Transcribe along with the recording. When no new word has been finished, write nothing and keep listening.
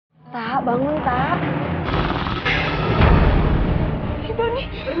Tak, bangun, Tak. Itu nih,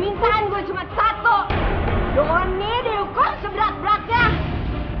 permintaan gue cuma satu. Doni dihukum seberat-beratnya.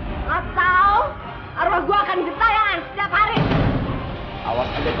 Atau arwah gue akan gentayangan setiap hari.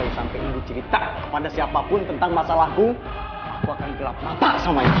 Awas aja kalau sampai ibu cerita kepada siapapun tentang masalahku, aku akan gelap mata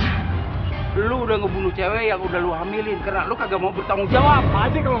sama ibu. Lu udah ngebunuh cewek yang udah lu hamilin karena lu kagak mau bertanggung jawab.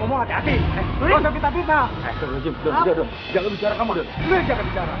 Aja kalau ngomong hati-hati. Gak usah fitnah-fitnah. Udah. Jangan bicara kamu, udah. Jangan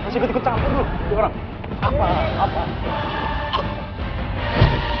bicara. Masih ikut campur lu, di orang. Apa?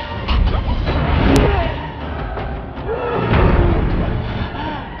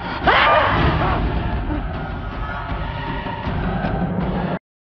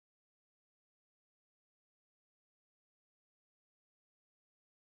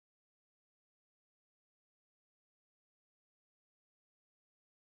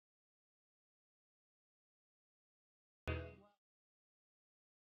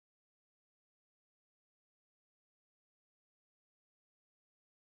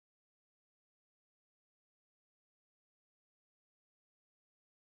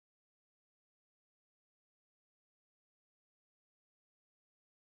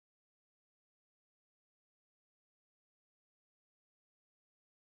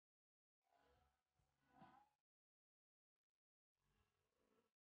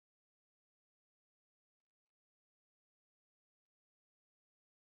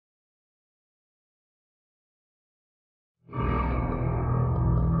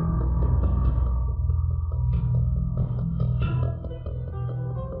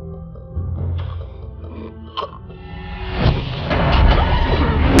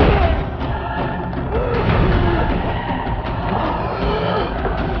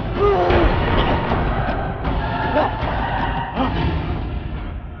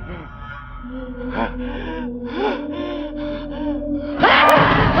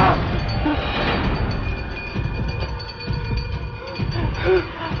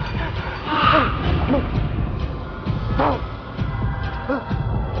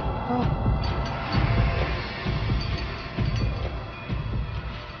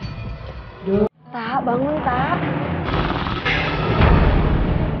 Tak, bangun, Tak.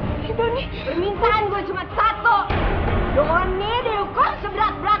 Itu nih, permintaan gue cuma satu. Doni dihukum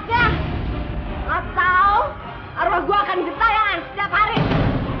seberat-beratnya. Atau arwah gue akan gentayangan setiap hari.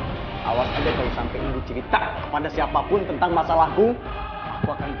 Awas aja kalau sampai ibu cerita kepada siapapun tentang masalahku, aku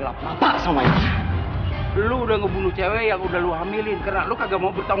akan gelap mata sama ibu. Lu udah ngebunuh cewek yang udah lu hamilin karena lu kagak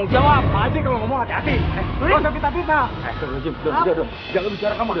mau bertanggung jawab. Aja kalau ngomong hati-hati. Gak usah fitnah-fitnah. Udah. Jangan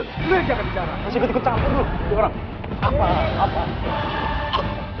bicara kamu, udah. Jangan bicara. Masih ikut campur lu, di orang. Apa?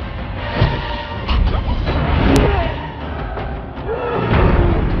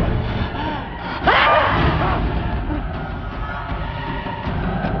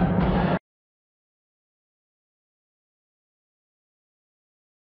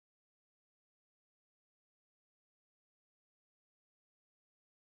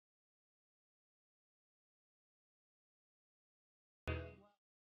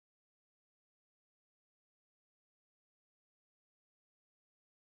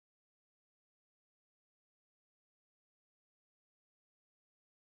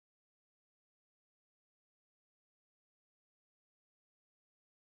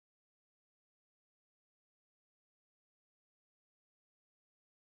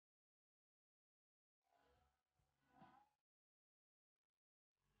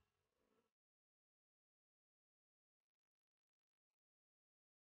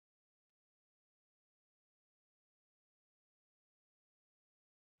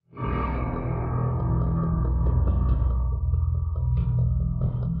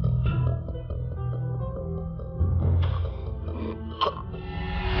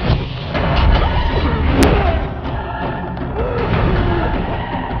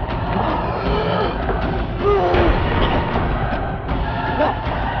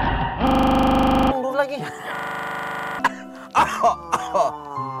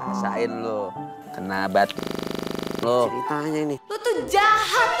 Rasain lu, kena batu lu. Ceritanya ini. Lu tuh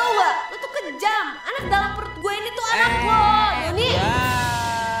jahat tau gak? Lu tuh kejam. Anak dalam perut gue ini tuh anak lo. Ini.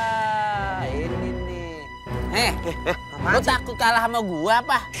 Ya, ini nih. Lu takut kalah sama gua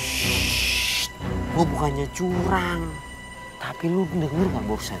apa? Gue bukannya curang. Tapi lu denger gak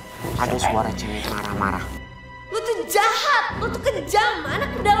barusan? Ada suara cewek marah-marah. Lu tuh jahat. Lu tuh kejam. Anak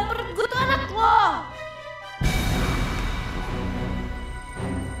dalam perut gue tuh anak lo.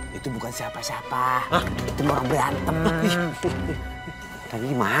 Itu bukan siapa-siapa. Itu orang berantem. Tadi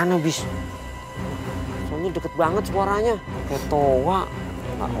gimana, Bis? Soalnya deket banget suaranya. Kayak toa.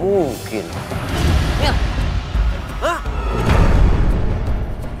 Nggak mungkin. Mil. Hah?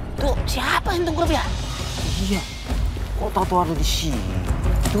 Tuh. Siapa yang tengkurap ya? Iya. Kok tahu ada di sini?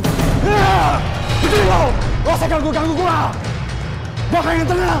 Itu lo! Lo usah ganggu gua! Gua pengen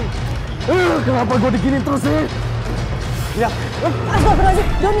tenang! Kenapa gua diginiin terus sih? Ya. Astagfirullahaladzim,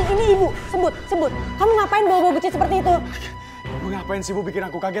 Doni, ini ibu. Sebut. Kamu ngapain bawa bucin seperti itu? Ibu ngapain sih, Bu, bikin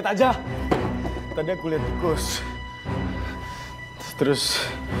aku kaget aja? Tadi aku lihat tikus. Terus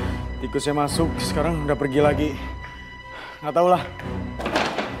tikusnya masuk, sekarang udah pergi lagi. Nggak tahu lah.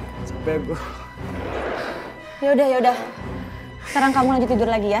 Sampai aku. Yaudah. Sekarang kamu lanjut tidur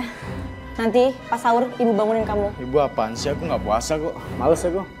lagi ya. Nanti pas sahur ibu bangunin kamu. Ibu apaan sih? Aku nggak puasa kok. Males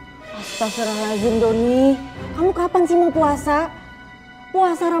aku. Astagfirullahaladzim, Doni. Kamu kapan sih mau puasa?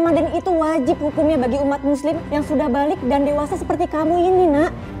 Puasa Ramadan itu wajib hukumnya bagi umat muslim yang sudah balik dan dewasa seperti kamu ini,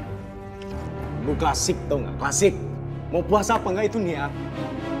 Nak. Ibu klasik tau nggak? Klasik. Mau puasa apa nggak itu niat.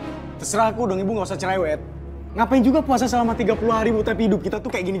 Terserah aku dong, Ibu nggak usah cerewet. Ngapain juga puasa selama 30 hari, Bu, tapi hidup kita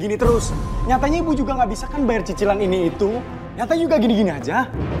tuh kayak gini-gini terus. Nyatanya Ibu juga nggak bisa kan bayar cicilan ini itu. Nyatanya juga gini-gini aja.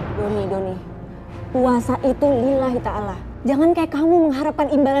 Doni. Puasa itu lillahi ta'ala. Jangan kayak kamu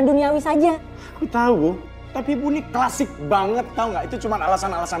mengharapkan imbalan duniawi saja. Aku tahu, Bu. Tapi Ibu ini klasik banget, tahu nggak? Itu cuma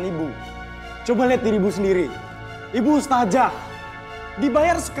alasan-alasan Ibu. Coba lihat diri Ibu sendiri. Ibu ustadzah.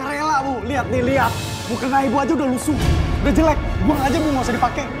 Dibayar sukarela, Bu. Lihat nih, lihat. Mukena Ibu aja udah lusuh. Udah jelek. Buang aja, Bu. Nggak usah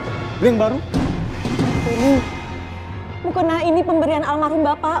dipakai. Beli yang baru. Mukena ini pemberian almarhum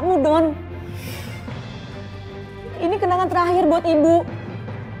bapakmu, Don. Ini kenangan terakhir buat ibu.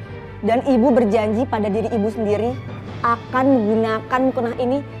 Dan ibu berjanji pada diri ibu sendiri akan menggunakan mukena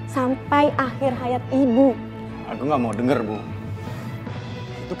ini sampai akhir hayat ibu. Aku nggak mau denger, Bu.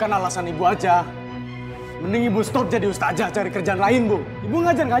 Itu kan alasan Ibu aja. Mending Ibu stop jadi ustazah, cari kerjaan lain, Bu. Ibu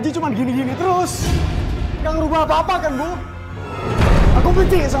ngajar ngaji cuma gini-gini terus. Nggak ngerubah apa-apa kan, Bu? Aku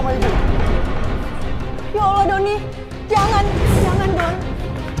benci sama Ibu. Ya Allah, Doni. Jangan, Don.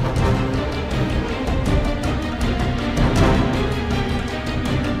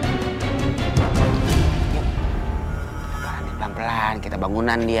 Pelan-pelan, kita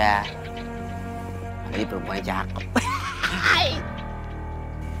bangunan dia. Lagi perempuannya cakep.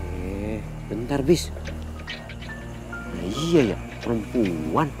 Bentar, Bis. Nah, iya ya,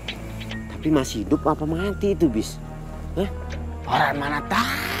 perempuan. Tapi masih hidup apa mati itu, Bis? Hah? Orang mana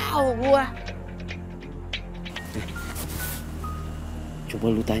tahu gua. Coba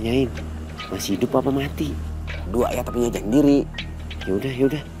lu tanyain, masih hidup apa mati? Dua ya, tapi jangan diri.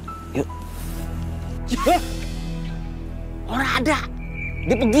 Yaudah. Yuk. Orang ada.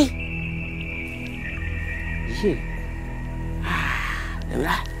 Dia pergi. Iya. Ya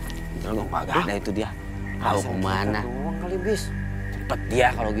udah. Kalau kagak ada itu dia. Tahu kemana? Doang kali, Bis. Cepet dia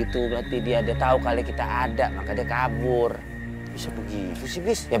kalau gitu. Berarti dia tahu kali kita ada. Maka dia kabur. Bisa begitu sih,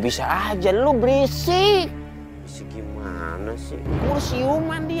 Bis? Ya bisa aja. Lu berisik. Bisa gimana sih?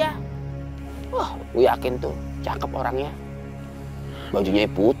 Kursiuman dia. Wah, gue yakin tuh. Cakep orangnya. Bajunya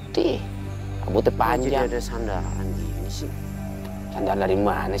putih. Rambutnya panjang. Jadi ada sandaran gini sih. Sandal dari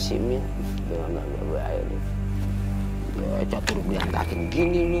mana sih, Min? Enggak bahaya lu. Ya, catur berantakin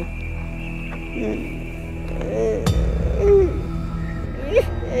gini lu.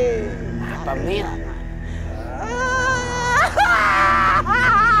 Apa, Min?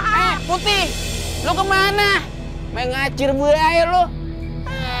 Putih! Lu kemana? Main ngacir buaya lu.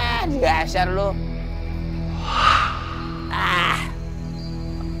 Dasar lu.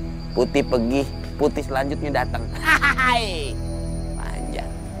 Putih pergi, Putih selanjutnya datang. Hai.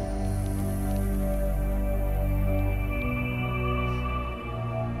 Panjang.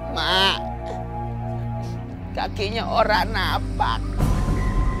 Mak. Kakinya orang napak.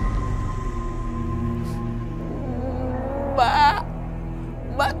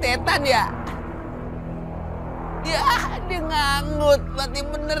 Mbak Tetan ya? Ya, dia nganggut, berarti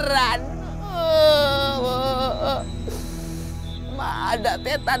beneran. Mbak, ada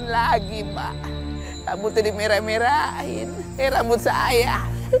Tetan lagi, Mbak. Rambutnya dimerah-merahin. Rambut saya.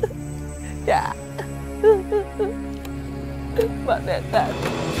 Ya. Mbak Tetan.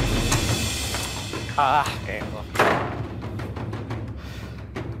 Elah.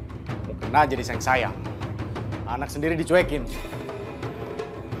 Mukena jadi sayang. Anak sendiri dicuekin.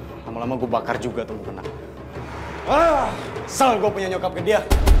 Lama-lama gue bakar juga tuh Mukena. Kesel gue punya nyokap ke dia.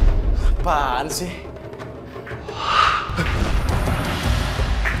 Apaan sih?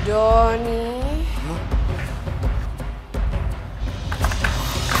 Doni.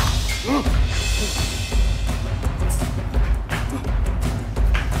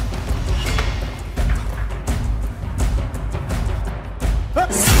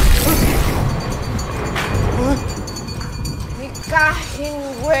 Nikahin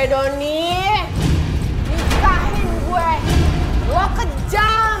gue, Doni. Nikahin gue. Lo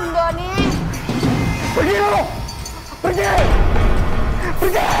kejam, Doni. Pergi lu! Pergi!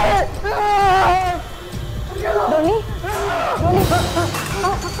 Pergi! Doni,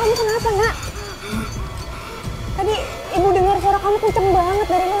 kamu kenapa nak? Tadi ibu dengar suara kamu kenceng banget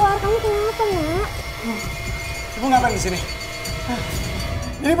dari luar. Kamu kenapa nak? Ibu ngapain di sini?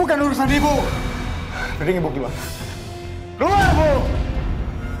 Ini bukan urusan ibu. Mending ibu keluar. Keluar, Bu!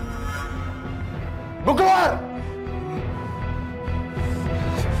 Bu keluar!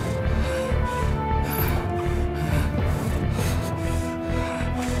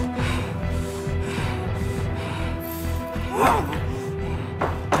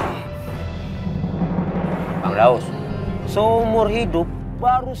 Bang Daus, seumur hidup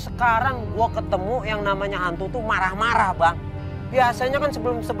baru sekarang gua ketemu yang namanya hantu tuh marah-marah, Bang. Biasanya kan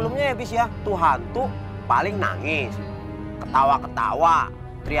sebelum-sebelumnya ya, Bis ya, tuh hantu paling nangis, ketawa-ketawa,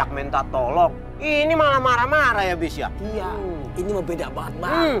 teriak minta tolong. Ini malah marah-marah ya, Bis ya? Iya, ini mah beda banget,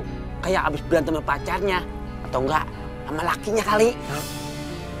 Bang. Kayak abis berantem sama pacarnya. Atau enggak, sama lakinya kali.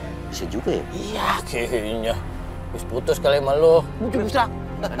 Bisa juga ya? Iya, kayaknya. Terus putus kali sama lu. Mungkin bisa.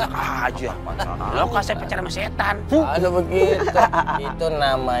 Enak aja. Lo kasih pacaran sama setan. Ada begitu. Itu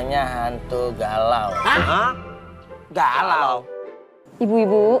namanya hantu galau. Hah? Galau?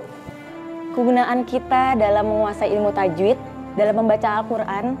 Ibu-ibu, kegunaan kita dalam menguasai ilmu tajwid, dalam membaca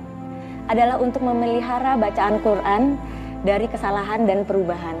Al-Quran, adalah untuk memelihara bacaan Quran dari kesalahan dan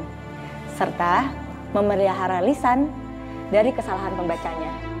perubahan, serta memelihara lisan dari kesalahan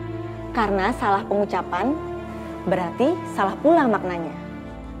pembacanya. Karena salah pengucapan berarti salah pula maknanya.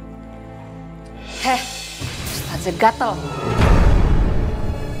 Ustadzah gatel.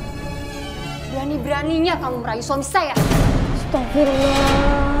 Berani-beraninya kamu merayu suami saya.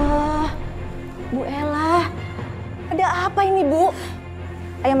 Astagfirullah. Bu Ella, ada apa ini, Bu?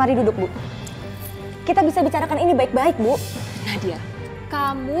 Ayo mari duduk, Bu. Kita bisa bicarakan ini baik-baik, Bu. Nadya,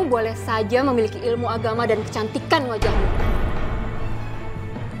 kamu boleh saja memiliki ilmu agama dan kecantikan wajahmu.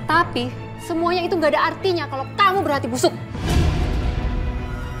 Tapi semuanya itu nggak ada artinya kalau kamu berhati busuk.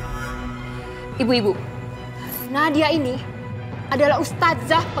 Ibu-ibu, Nadya ini adalah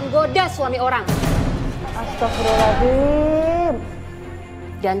ustadzah penggoda suami orang. Astagfirullahaladzim.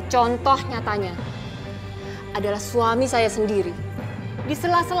 Dan contoh nyatanya adalah suami saya sendiri. Di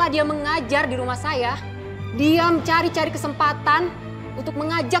sela-sela dia mengajar di rumah saya, dia mencari-cari kesempatan untuk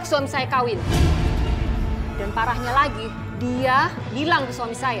mengajak suami saya kawin. Dan parahnya lagi, dia bilang ke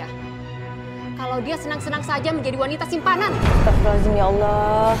suami saya kalau dia senang-senang saja menjadi wanita simpanan. Astagfirullahaladzim, ya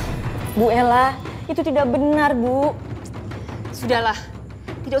Allah. Bu Ella, itu tidak benar, Bu. Sudahlah,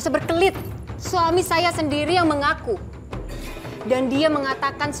 tidak usah berkelit. Suami saya sendiri yang mengaku. Dan dia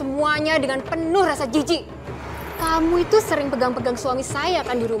mengatakan semuanya dengan penuh rasa jijik. Kamu itu sering pegang-pegang suami saya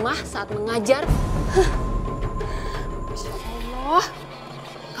kan di rumah saat mengajar. Masya Allah,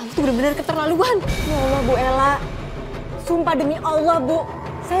 kamu tuh benar-benar keterlaluan. Ya Allah, Bu Ella. Sumpah demi Allah, Bu.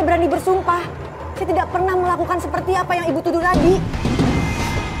 Saya berani bersumpah. Saya tidak pernah melakukan seperti apa yang Ibu tuduh tadi.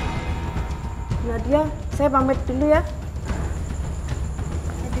 Nadia, saya pamit dulu ya.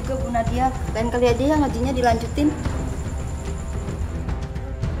 Saya juga Bu Nadia, lain kali aja ya ngajinya dilanjutin.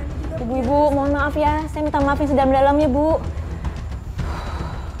 Ibu-ibu, mohon maaf ya. Saya minta maaf yang sedalam-dalamnya, Bu.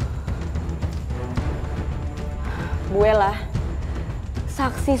 Bu Ella,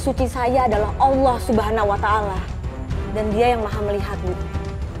 saksi suci saya adalah Allah Subhanahu Wa Ta. Dan dia yang maha melihat, Bu.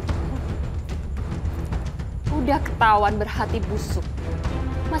 Udah ketahuan berhati busuk.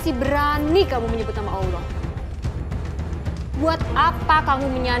 Masih berani kamu menyebut nama Allah. Buat apa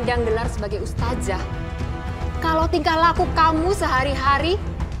kamu menyandang gelar sebagai ustadzah? Kalau tingkah laku kamu sehari-hari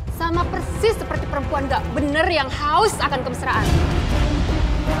sama persis seperti perempuan gak bener yang haus akan kemesraan.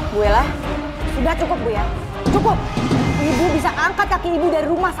 Bu Ella, sudah cukup, Bu ya. Cukup. Ibu bisa angkat kaki Ibu dari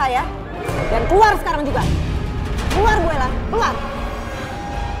rumah saya. Dan keluar sekarang juga. Keluar, Bu Ella. Keluar.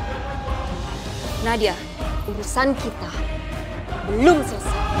 Nadya, urusan kita belum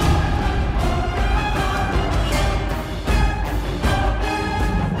selesai.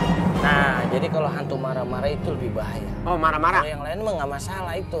 Nah, jadi kalau hantu marah-marah itu lebih bahaya. Oh, marah-marah? Kalau yang lain mah nggak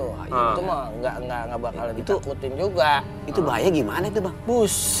masalah itu. Itu mah nggak bakal ditakutin juga. Itu bahaya gimana itu, Bang?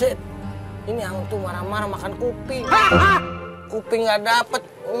 Buset, ini hantu marah-marah makan kuping. Kuping nggak dapet,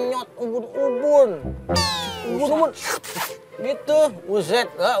 nyot ubun-ubun. Ubun-ubun. Gitu, buset.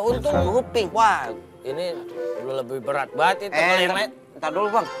 Untung kuping. Wah, ini udah lebih berat banget itu kalau yang lain. Ntar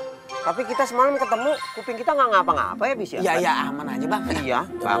dulu, Bang. Tapi kita semalam ketemu, kuping kita nggak ngapa-ngapa ya, Bis ya? Ya aman aja, Bang. Iya,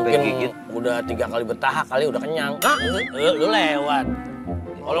 sampai Mungkin gigit. udah 3 kali bertahap kali udah kenyang. Lu lewat.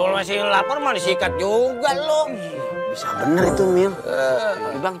 Kalau masih lapar mah disikat juga lu. Bisa bener itu, Mil.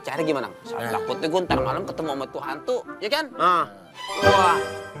 Tapi Bang, cari gimana? Takutnya gue ntar malam ketemu sama tuh hantu, ya kan? Wah.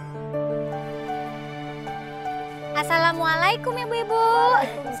 Assalamualaikum ibu-ibu.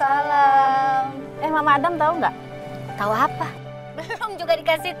 Waalaikumsalam. Mama Adam tahu nggak? Tahu apa? Belum juga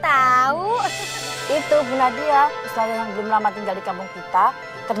dikasih tahu. Itu Bu Nadia, ustazah yang belum lama tinggal di kampung kita,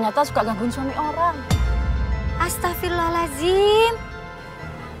 ternyata suka gangguin suami orang. Astagfirullahaladzim.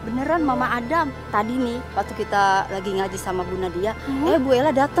 Beneran Mama Adam. Tadi nih waktu kita lagi ngaji sama Bu Nadia, Bu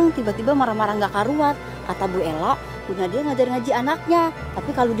Ella datang tiba-tiba marah-marah nggak karuan. Kata Bu Ella, Bu Nadia ngaji anaknya, tapi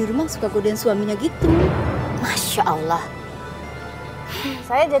kalau di rumah suka godain suaminya gitu. Masya Allah.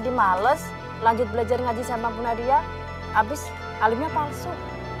 Saya jadi males lanjut belajar ngaji sama Bu Nadia, abis alimnya palsu.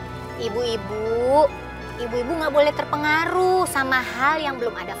 Ibu-ibu nggak boleh terpengaruh sama hal yang belum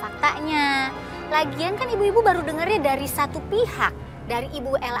ada faktanya. Lagian kan ibu-ibu baru dengarnya dari satu pihak, dari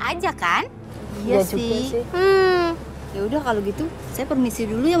Ibu Ella aja kan? Iya sih. Ya udah kalau gitu, saya permisi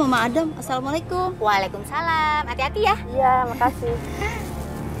dulu ya Mama Adam. Assalamualaikum. Waalaikumsalam. Hati-hati ya. Iya, makasih.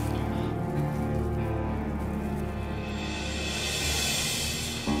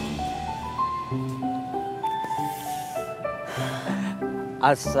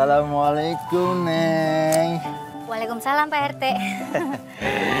 Assalamualaikum, Neng. Waalaikumsalam, Pak RT.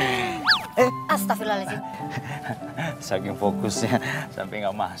 Astagfirullahaladzim. Saking fokusnya sampai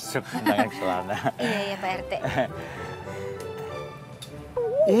nggak masuk tangan ke celana. Iya, Pak RT.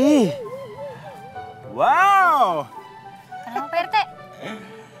 Wow. Kenapa, Pak RT?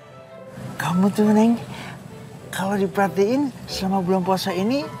 Kamu tuh, Neng, kalau diperhatiin selama bulan puasa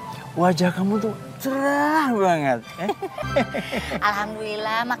ini, wajah kamu tuh cerah banget.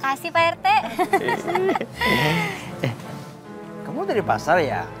 Alhamdulillah, makasih Pak RT. Kamu dari pasar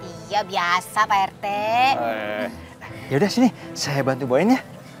ya? Iya, biasa Pak RT. Yaudah sini, saya bantu bawain ya.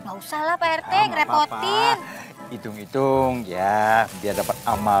 Nggak usah lah Pak RT, ngerepotin. Hitung-hitung ya, biar dapat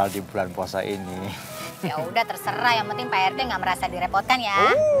amal di bulan puasa ini. Ya udah terserah, yang penting Pak RT nggak merasa direpotkan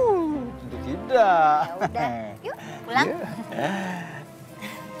ya. Tentu tidak. Ya udah, yuk pulang.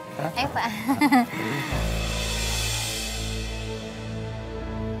 Ayo Pak.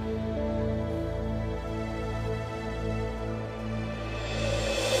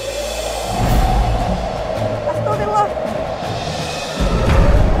 Astagfirullah.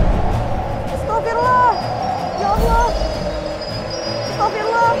 Astagfirullah. Ya Allah.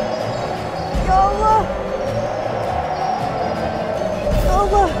 Astagfirullah. Ya Allah. Ya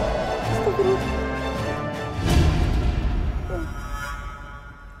Allah. Astagfirullah.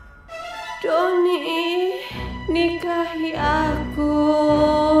 Doni, nikahi aku.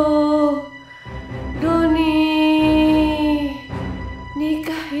 Doni,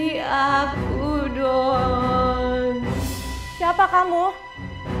 nikahi aku, Don. Siapa kamu?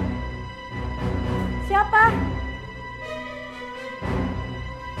 Siapa?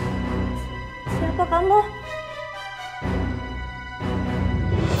 Siapa kamu?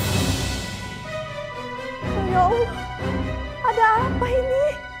 Ya Allah, ada apa ini?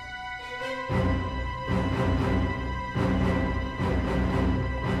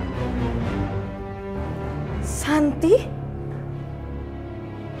 Santi?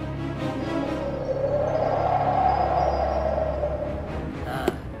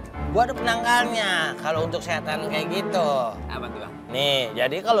 Gua ada penangkalnya kalau untuk setan kayak gitu. Apa tuh, Bang? Nih,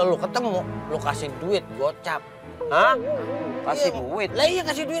 jadi kalau lu ketemu, lu kasih duit gocap. Hah? Kasih duit? Lah iya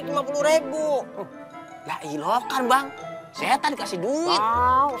kasih duit 50.000. Lah ilokan, Bang. Setan kasih duit.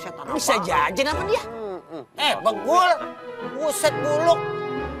 Wow, setan bisa jajan apa dia? Begul. Buset buluk.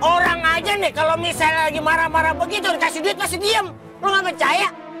 Orang aja nih kalau misalnya lagi marah-marah begitu dikasih duit masih diem. Lu nggak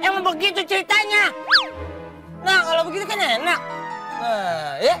percaya? Emang begitu ceritanya. Nah, kalau begitu kan enak.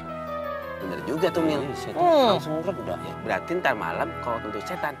 Nah, ya. Bener juga tuh, Mil. Langsung udah. Ya, berarti ntar malam kalau untuk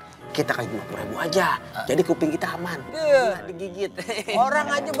setan, kita kasih 50.000 aja. Jadi kuping kita aman. Nggak digigit. Orang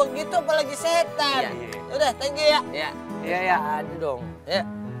aja begitu apalagi setan. Udah, thank you ya. Iya. Ada dong. Ya.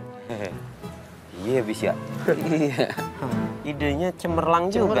 Iya, bis ya. Iya. Idenya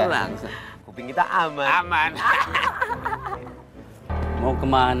cemerlang juga. Kuping kita aman. Mau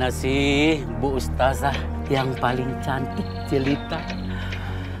kemana sih Bu Ustadzah yang paling cantik jelita?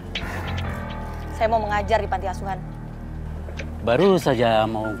 Saya mau mengajar di panti asuhan. Baru saja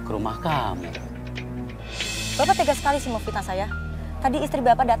mau ke rumah kamu. Bapak tega sekali sih memfitnah saya. Tadi istri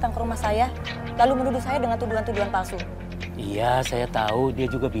Bapak datang ke rumah saya, lalu menuduh saya dengan tuduhan-tuduhan palsu. Iya, saya tahu. Dia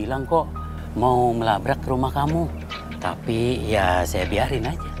juga bilang kok mau melabrak ke rumah kamu. Tapi ya saya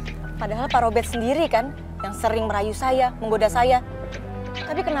biarin aja. Padahal Pak Robert sendiri kan yang sering merayu saya, menggoda saya.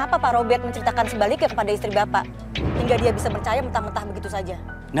 Tapi kenapa Pak Robert menceritakan sebaliknya kepada istri Bapak? Hingga dia bisa percaya mentah-mentah begitu saja.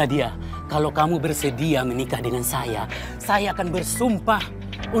 Nadia, kalau kamu bersedia menikah dengan saya akan bersumpah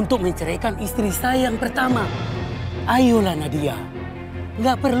untuk menceraikan istri saya yang pertama. Ayolah Nadia.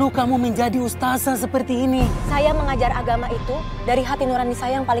 Nggak perlu kamu menjadi ustazah seperti ini. Saya mengajar agama itu dari hati nurani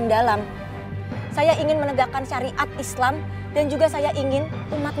saya yang paling dalam. Saya ingin menegakkan syariat Islam dan juga saya ingin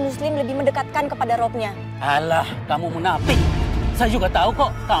umat muslim lebih mendekatkan kepada Robnya. Alah, kamu munafik. Saya juga tahu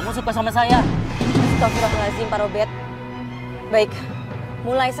kok kamu suka sama saya. Astagfirullahaladzim, Pak Robert. Baik,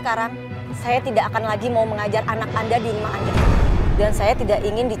 mulai sekarang saya tidak akan lagi mau mengajar anak Anda di rumah Anda. Dan saya tidak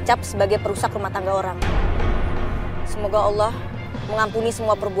ingin dicap sebagai perusak rumah tangga orang. Semoga Allah mengampuni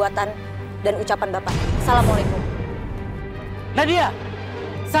semua perbuatan dan ucapan Bapak. Assalamualaikum. Nadya,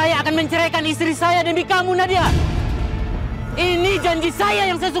 saya akan menceraikan istri saya demi kamu, Nadya. Ini janji saya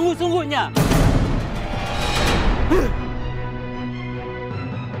yang sesungguh-sungguhnya.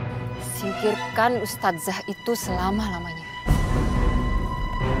 Singkirkan ustadzah itu selama-lamanya.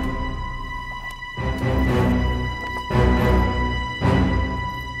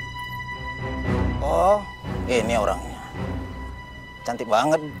 Oh, ini orangnya. Cantik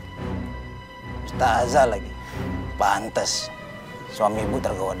banget. Ustazah lagi. Pantes suami ibu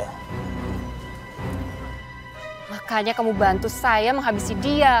tergoda. Makanya kamu bantu saya menghabisi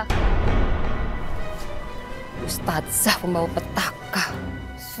dia. Ustadzah pembawa petaka.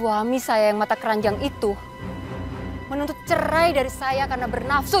 Suami saya yang mata keranjang itu menuntut cerai dari saya karena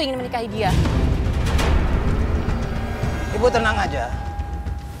bernafsu ingin menikahi dia. Ibu tenang aja.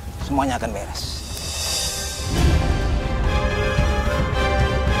 Semuanya akan beres.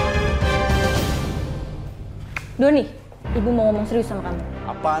 Doni, Ibu mau ngomong serius sama kamu.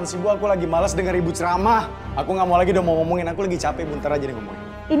 Apaan sih, Bu? Aku lagi malas dengar Ibu ceramah. Aku nggak mau lagi udah mau ngomongin. Aku lagi capek, bentar aja nih ngomongin.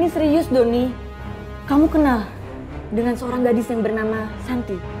 Ini serius, Doni. Kamu kenal dengan seorang gadis yang bernama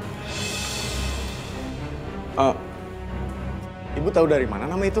Santi? Ibu tahu dari mana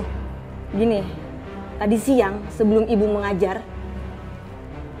nama itu? Gini, tadi siang sebelum Ibu mengajar,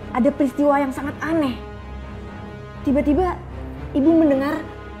 ada peristiwa yang sangat aneh. Tiba-tiba Ibu mendengar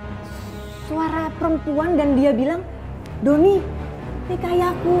suara perempuan dan dia bilang, "Doni, nikahi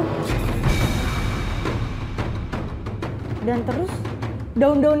aku." Dan terus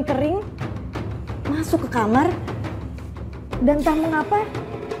daun-daun kering masuk ke kamar dan entah mengapa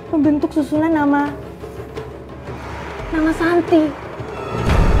membentuk susunan nama Santi.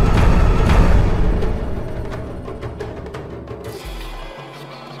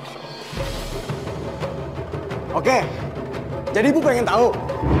 Oke, jadi Ibu pengen tahu.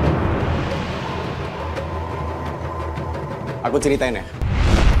 Aku ceritain ya.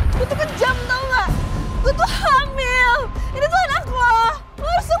 Gue tuh kejam tau gak? Gue tuh hamil. Ini tuh anak lo. Lo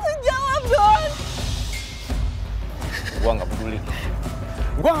harus tanggung jawab, Don. Gua nggak peduli.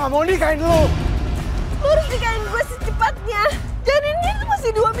 Gua nggak mau nikahin lu. Lo harus nikahin gue secepatnya. Janinnya itu masih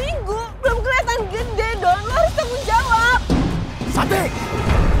 2 minggu. Belum kelihatan gede, Don. Lo harus tanggung jawab. Santi!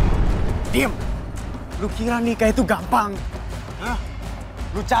 Diem. Lu kira nikah itu gampang? Hah?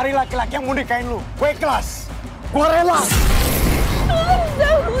 Lu cari laki-laki yang mau nikahin lu. Gue ikhlas. Gue rela. Lo harus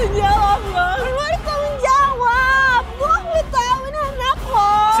tanggung jawab, Don. Lo harus tanggung jawab. Gue udah tahu ini anak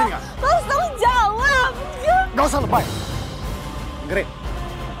lo. Sini gak? Lo harus tanggung jawab. Gak usah lebay. Dengerin.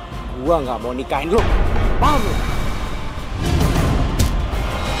 Gua nggak mau nikahin lu. Paham lu?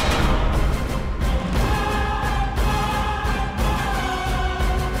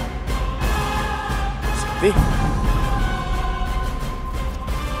 Santi.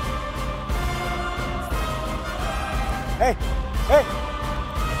 Hei.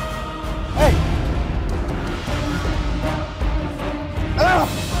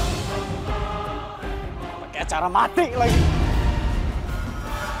 Pakai acara mati lagi.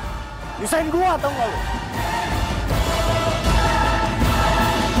 Nyusahin gua atau enggak lu?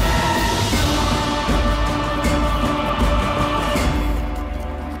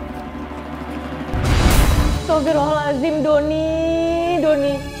 Astagfirullahaladzim,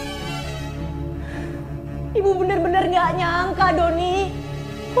 Doni. Ibu benar-benar nggak nyangka, Doni.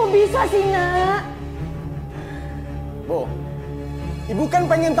 Kok bisa sih, Nak? Bu, Ibu kan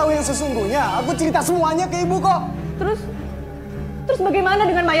pengen tahu yang sesungguhnya. Aku cerita semuanya ke Ibu kok. Terus bagaimana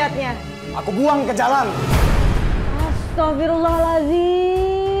dengan mayatnya? Aku buang ke jalan.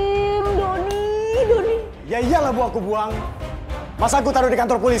 Astagfirullahaladzim, Doni. Ya iyalah Bu, aku buang. Masa aku taruh di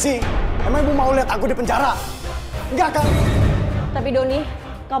kantor polisi? Emang Ibu mau lihat aku di penjara? Enggak kan? Tapi Doni,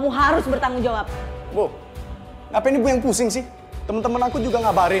 kamu harus bertanggung jawab. Bu, ngapain Ibu yang pusing sih? Teman-teman aku juga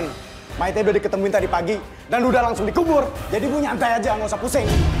ngabarin. Mayatnya udah diketemuin tadi pagi dan udah langsung dikubur. Jadi Ibu nyantai aja, nggak usah pusing.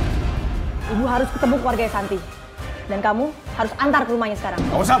 Ibu harus ketemu keluarga Santi. Dan kamu harus antar ke rumahnya sekarang.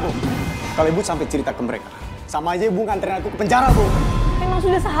 Nggak usah, Bu. Kalau Ibu sampai cerita ke mereka, sama aja Ibu nganterin aku ke penjara, Bu. Memang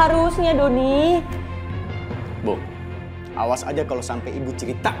sudah seharusnya, Doni. Bu, awas aja kalau sampai Ibu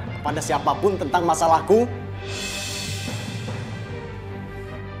cerita kepada siapapun tentang masalahku.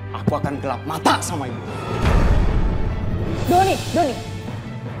 aku akan gelap mata sama ibu. Doni.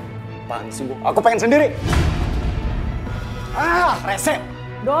 Apaan sih, Bu? Aku pengen sendiri. Rese.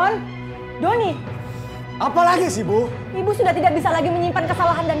 Doni. Apa lagi sih, Bu? Ibu sudah tidak bisa lagi menyimpan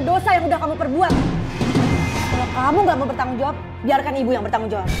kesalahan dan dosa yang udah kamu perbuat. Kalau kamu nggak mau bertanggung jawab, biarkan ibu yang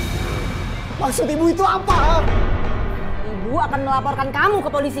bertanggung jawab. Maksud ibu itu apa? Ibu akan melaporkan kamu ke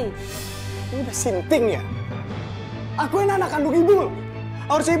polisi. Ini udah sinting ya? Aku ini anak kandung ibu.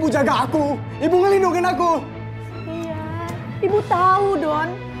 Harusnya ibu jaga aku. Ibu ngelindungin aku. Iya, ibu tahu, Don.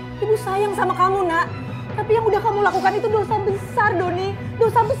 Ibu sayang sama kamu, Nak. Tapi yang udah kamu lakukan itu dosa besar, Doni.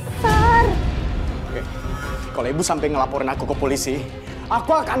 Dosa besar. Oke, kalau ibu sampai ngelaporin aku ke polisi,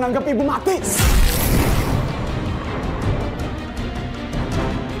 aku akan anggap ibu mati.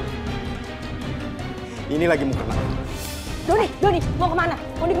 Ini lagi Mukena. Doni, mau kemana?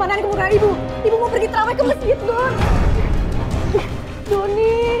 Mau dikemanain ke Mukena Ibu? Ibu mau pergi terawih ke masjid, Don.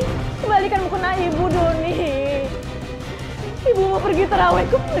 Doni, kembalikan Mukena Ibu, Doni. Ibu mau pergi terawih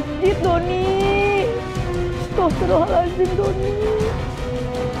ke masjid, Doni. Astagfirullahaladzim, Doni.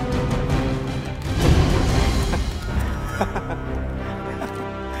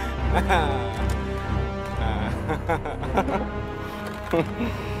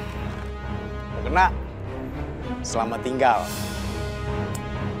 Mukena, selamat tinggal.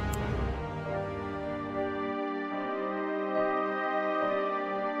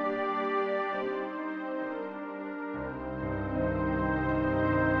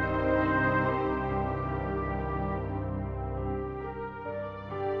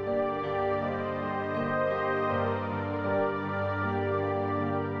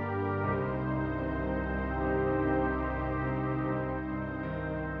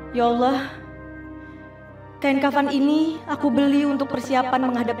 Ya Allah, kain kafan ini aku beli untuk persiapan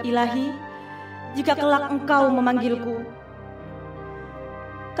menghadap Ilahi jika kelak Engkau memanggilku.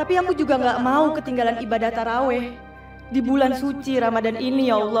 Tapi aku juga nggak mau ketinggalan ibadah taraweh di bulan suci Ramadan ini,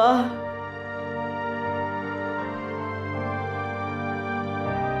 ya Allah.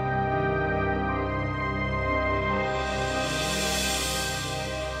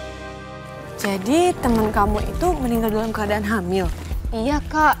 Jadi teman kamu itu meninggal dalam keadaan hamil? Iya,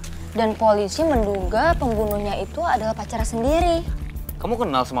 Kak. Dan polisi menduga pembunuhnya itu adalah pacarnya sendiri. Kamu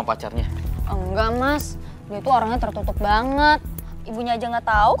kenal sama pacarnya? Enggak, Mas. Dia tuh orangnya tertutup banget. Ibunya aja nggak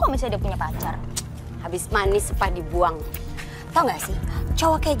tahu kalau misalnya dia punya pacar. Habis manis sepah dibuang. Tau gak sih,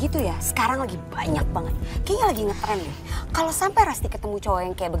 cowok kayak gitu ya sekarang lagi banyak banget. Kayaknya lagi ngetren deh. Kalau sampai Rasti ketemu cowok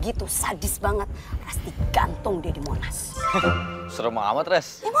yang kayak begitu, sadis banget. Rasti gantung dia di Monas. Serem amat,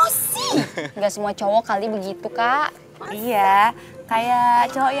 Res. Emosi. Nggak semua cowok kali begitu, Kak. Iya,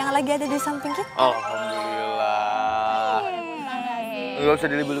 kayak cowok yang lagi ada di samping kita. Alhamdulillah. Gak usah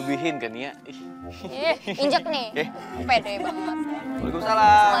dilebih-lebihin kan ya. Injek nih. Pede banget.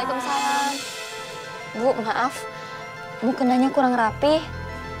 Waalaikumsalam. Waalaikumsalam. Bu, maaf. Mukenanya kurang rapi.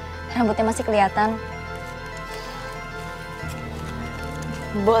 Rambutnya masih kelihatan.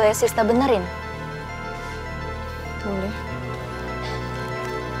 Boleh Sista benerin? Boleh.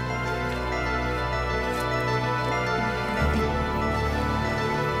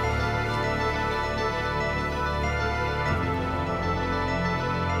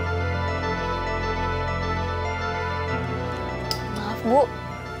 Bu,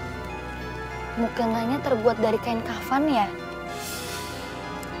 mukenanya terbuat dari kain kafan ya?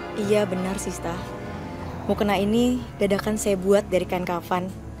 Iya benar, Sista. Mukena ini dadakan saya buat dari kain kafan.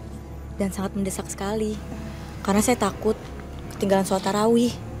 Dan sangat mendesak sekali. Karena saya takut ketinggalan sholat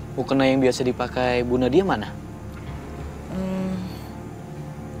tarawih. Mukena yang biasa dipakai Bu Nadia mana?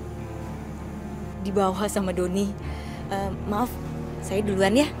 Di bawah sama Doni. Maaf, saya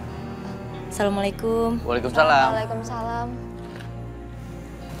duluan ya. Assalamualaikum. Waalaikumsalam. Waalaikumsalam.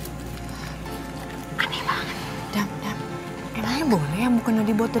 Emangnya boleh ya mukena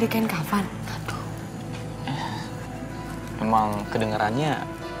dibuat dari kain kafan? Emang kedengarannya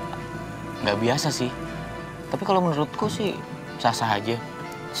nggak biasa sih. Tapi kalau menurutku sih sah-sah aja.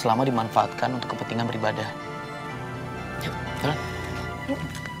 Selama dimanfaatkan untuk kepentingan beribadah. Yuk, jalan. Yuk.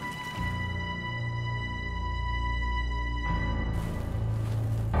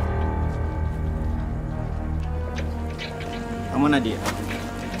 Kamu Nadia?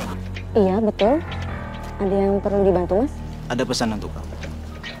 Iya, betul. Ada yang perlu dibantu, Mas? Ada pesan untuk kamu.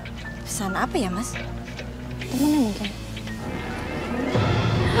 Pesan apa ya, Mas? Temennya mungkin.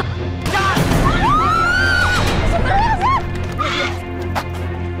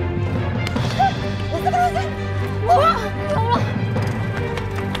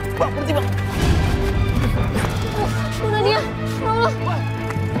 Bang, berhenti, Bang. Bu Nadia, ya Allah.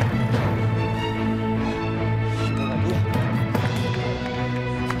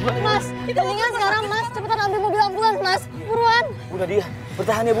 Mas, mendingan sekarang Mas, cepetan ambil mobil ambulans Mas, buruan. Udah dia,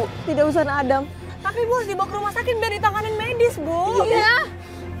 bertahan ya Bu. Tidak usah Adam. Tapi Bu harus dibawa ke rumah sakit biar ditanganin medis Bu. Iya.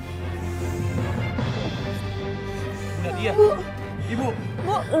 Udah dia. Ibu.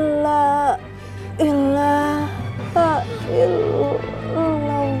 Bu. La ilaha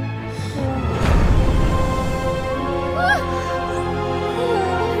illallah.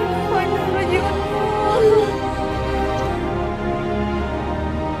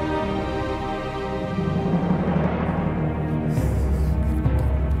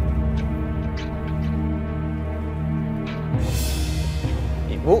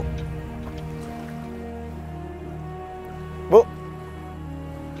 Ibu. Bu.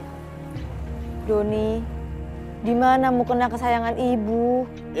 Doni, di mana mukena kesayangan ibu?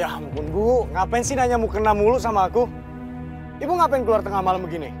 Ya ampun Bu, ngapain sih nanya mukena mulu sama aku? Ibu ngapain keluar tengah malam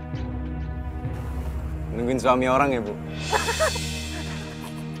begini? Nungguin suami orang ya Bu?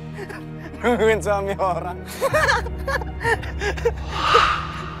 Nungguin suami orang.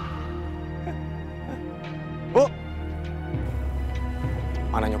 Bu,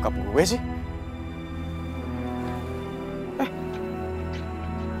 mana nyokap gue sih?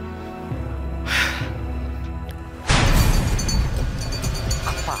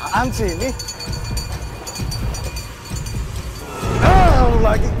 Apaan sih ini? Lu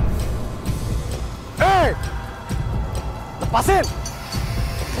lagi. Lepasin!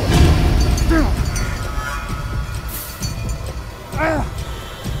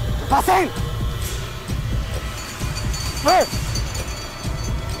 Lepasin!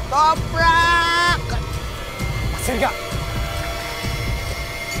 Toprak! Lepasin gak?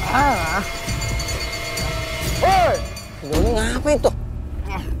 Ini ngapain tuh?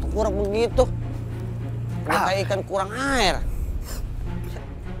 Kurang begitu. Kayak ikan kurang air.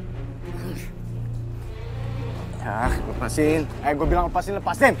 Ya, lepasin. Gue bilang lepasin.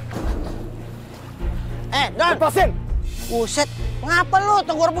 Don! Lepasin! Buset, ngapa lu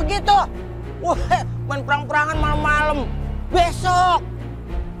tegur begitu? Wah, main perang-perangan malam-malam. Besok!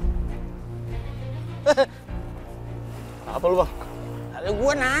 Apa lu, Bang?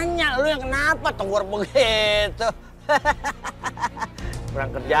 Gue nanya, lu yang kenapa tegur begitu?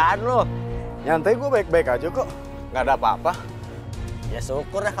 Kurang kerjaan lu. Nyantai gue baik-baik aja kok. Nggak ada apa-apa. Ya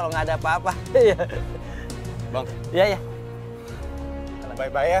syukur dah kalau nggak ada apa-apa. Bang. Iya.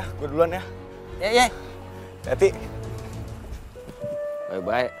 Bye-bye ya, gue duluan ya. Iya. Hati.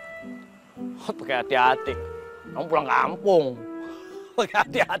 Bye-bye. Pakai hati-hati. Kamu pulang kampung. Pakai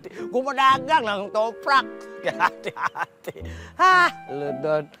hati-hati. Gue mau dagang langsung toprak. Pakai hati-hati. Hah, lu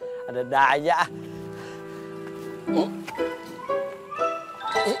Don. Ada daya.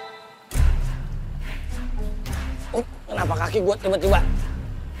 Kenapa kaki gue tiba-tiba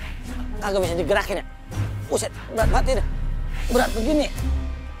kagak bisa digerakin ya? Buset, berat banget ini. Berat begini.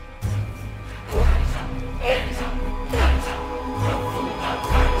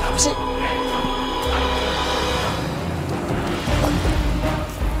 Apa sih?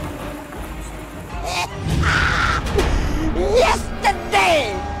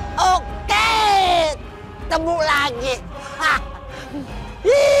 Yesterday! Oke! Temu lagi.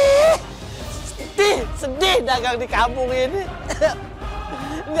 Sedih dagang di kampung ini.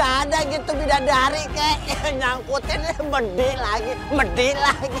 Nggak ada gitu bidadari kayak nyangkutin medi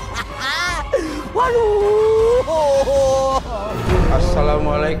lagi. Waduh.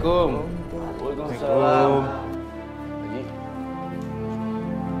 Assalamualaikum. Waalaikumsalam.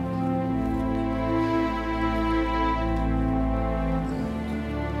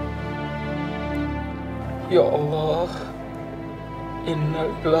 Ya Allah. Inna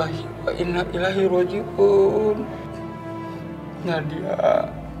lillahi wa inna ilaihi raji'un. Nadya.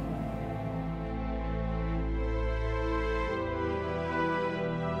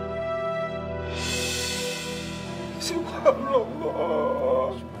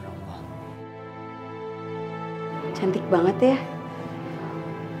 Subhanallah. Cantik banget ya.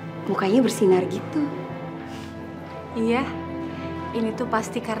 Mukanya bersinar gitu. Iya. Ini tuh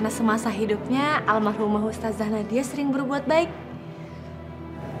pasti karena semasa hidupnya almarhumah Ustadzah Nadya sering berbuat baik.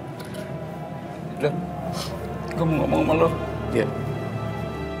 Dan gue mau ngomong sama lo. Iya.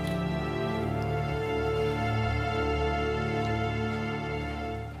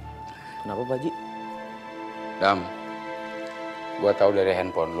 Kenapa, Pak Haji? Dam, gua tahu dari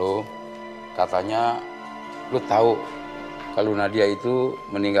handphone lu, katanya lu tahu kalau Nadya itu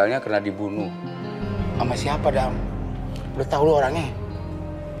meninggalnya karena dibunuh. Sama siapa, Dam? Lu tahu lu orangnya?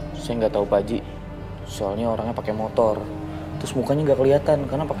 Saya nggak tahu, Pak Haji. Soalnya orangnya pakai motor. Terus mukanya nggak kelihatan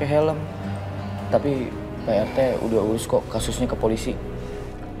karena pakai helm. Tapi Pak RT udah urus kok kasusnya ke polisi.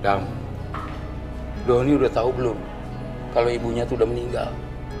 Dam, Doni udah tahu belum kalau ibunya tuh udah meninggal?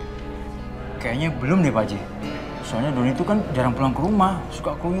 Kayaknya belum deh Pak Haji. Soalnya Doni itu kan jarang pulang ke rumah,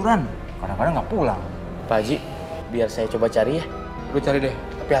 suka keluyuran. Kadang-kadang nggak pulang. Pak Haji, biar saya coba cari ya. Lu cari deh,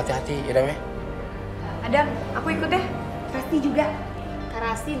 tapi hati-hati ya Dam ya. Adam, aku ikut deh. Rasti juga. Kak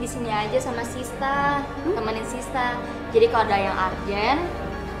Rasti di sini aja sama Sista, temenin Sista. Jadi kalau ada yang urgent,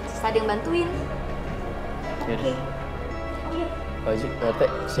 Sista ada yang bantuin. Oke. Pak Haji, Pak RT,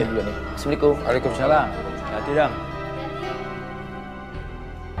 saya dulu nih. Assalamualaikum. Waalaikumsalam. Hati Dam.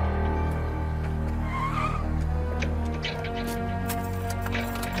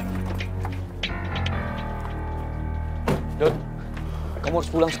 Don, kamu harus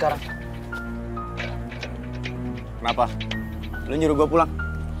pulang sekarang. Kenapa? Lu nyuruh gue pulang?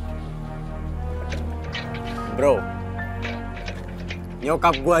 Bro,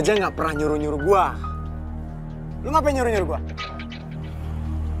 nyokap gue aja nggak pernah nyuruh-nyuruh gue. Lu ngapain nyuruh-nyuruh gue?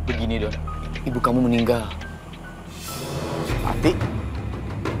 Begini Don, ibu kamu meninggal. Mati?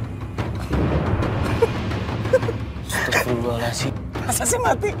 Astagfirullahaladzim. Masa sih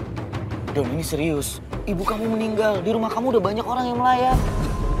mati? Don, ini serius. Ibu kamu meninggal. Di rumah kamu udah banyak orang yang melayat.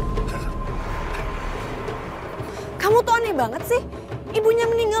 Kamu tuh aneh banget sih. Ibunya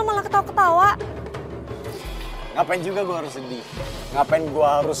meninggal malah ketawa-ketawa. Ngapain juga gue harus sedih? Ngapain gue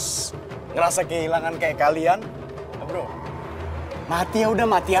harus ngerasa kehilangan kayak kalian? Nah, bro, mati ya udah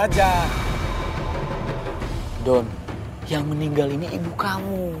mati aja. Don, yang meninggal ini ibu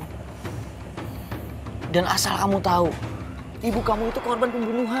kamu. Dan asal kamu tahu, ibu kamu itu korban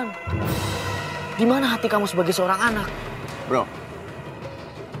pembunuhan. Di mana hati kamu sebagai seorang anak? Bro,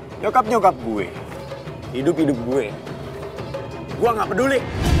 nyokap gue, hidup gue nggak peduli.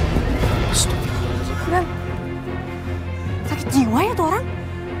 Dan sakit jiwa ya tuh orang.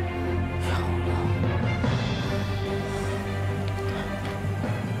 Ya Allah.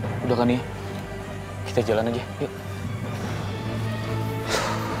 Udah kan ya, kita jalan aja, yuk.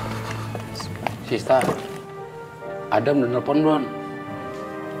 Sista, Adam udah nelpon belum?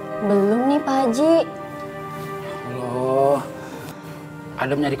 Belum nih Pak Haji. Allah,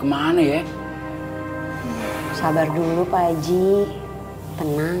 Adam nyari kemana ya? Sabar dulu Pak Haji,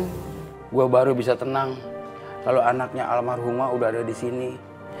 tenang. Gua baru bisa tenang kalau anaknya almarhumah udah ada di sini,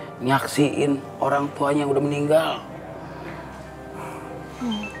 nyaksiin orang tuanya yang udah meninggal.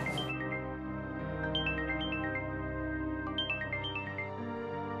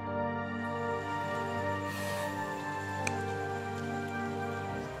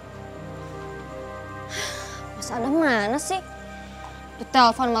 Mas Adam mana sih?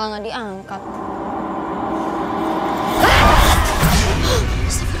 Ditelepon malah nggak diangkat.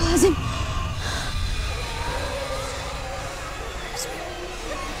 Astagfirullahaladzim.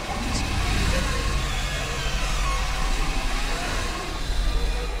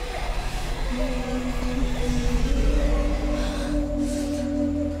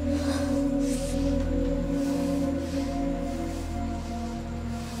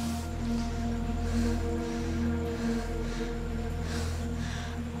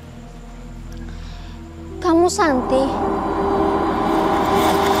 Kamu Santi?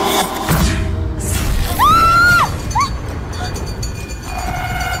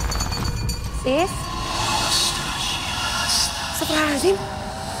 Sis? Astagfirullahaladzim.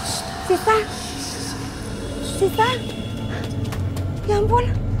 Sista. Sista. Ya ampun.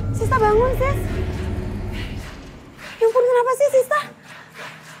 Sista bangun, Sis. Ya ampun, kenapa sih, Sista?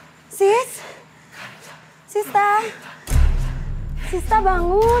 Sis. Sista. Sista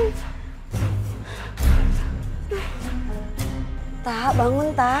bangun. Tak,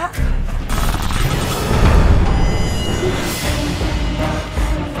 bangun, Tak.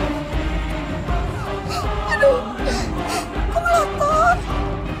 Aduh, kok melotot?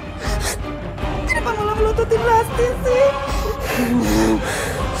 Kenapa malah melototin Lasti sih?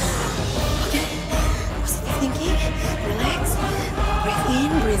 Oke, positive thinking, relax, breathe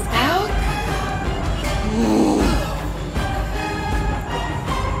in, breathe out.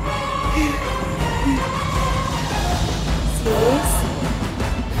 Sis.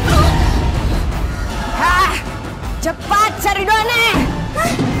 Hah, cepat cari Doni.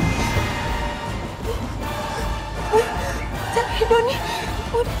 Cari Doni,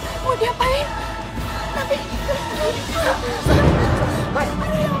 mau diapain? Tapi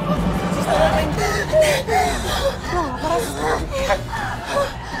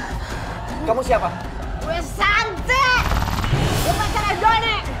Kamu siapa? gue Santi. Gue pacarnya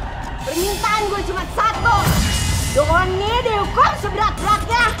Doni. Permintaan gue cuma satu. Doni dihukum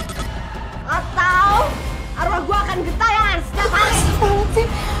seberat-beratnya. Atau arwah gue akan gentayangan setiap hari.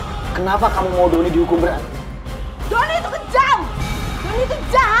 Kenapa kamu mau Doni dihukum berat? Doni itu kejam. Doni itu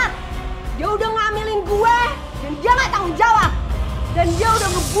jahat. Dia udah ngambilin gue dan dia nggak tanggung jawab. Dan dia udah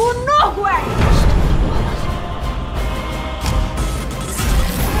ngebunuh gue.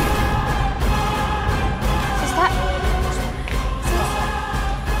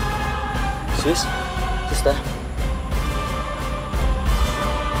 Sista.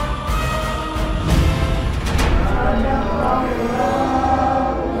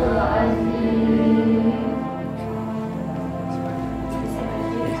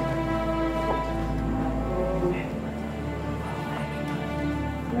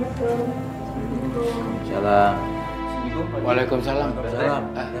 Salam. Waalaikumsalam.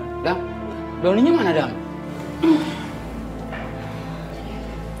 Dam, Doninya mana, Dam?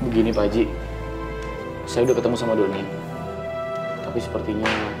 Begini Pak Haji, saya udah ketemu sama Doni. Tapi sepertinya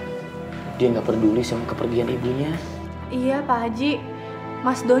dia nggak peduli sama kepergian ibunya. Iya Pak Haji,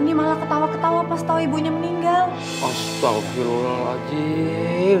 Mas Doni malah ketawa-ketawa pas tahu ibunya meninggal.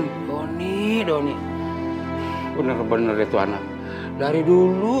 Astagfirullahaladzim. Doni. Bener-bener itu anak. Dari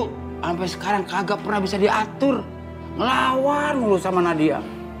dulu sampai sekarang kagak pernah bisa diatur. Ngelawan mulu sama Nadya.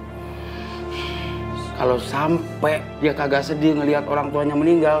 Kalau sampai dia kagak sedih ngelihat orang tuanya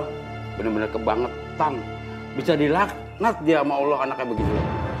meninggal, bener-bener kebangetan. Bisa dilaknat dia sama Allah anaknya begitu.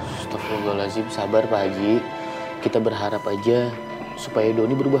 Astagfirullahaladzim, sabar Pak Haji. Kita berharap aja supaya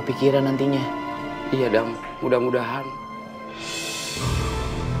Doni berubah pikiran nantinya. Iya Dam, mudah-mudahan.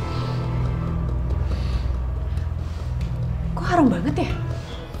 Kok harum banget ya?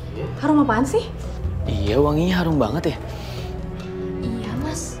 Harum apaan sih? Iya, wanginya harum banget ya. Iya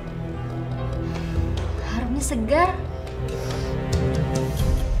Mas, harumnya segar.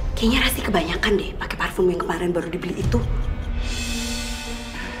 Kayaknya Rasti kebanyakan deh pakai parfum yang kemarin baru dibeli itu.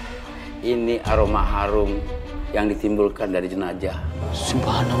 Ini aroma harum yang ditimbulkan dari jenazah.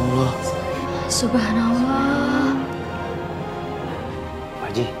 Subhanallah. Subhanallah.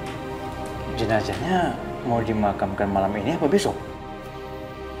 Pak Haji, jenazahnya mau dimakamkan malam ini apa besok?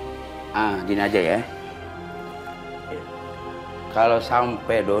 Gini aja ya. Kalau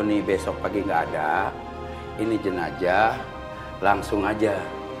sampai Doni besok pagi nggak ada, ini jenazah langsung aja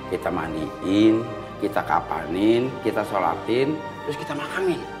kita mandiin, kita kapanin, kita sholatin, terus kita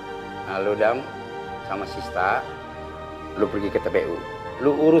makamin. Nah, lu Dam sama Sista, lu pergi ke TPU.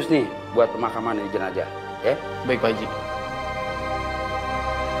 Lu urus nih buat pemakaman ini jenazah, ya? Baik Pak Haji.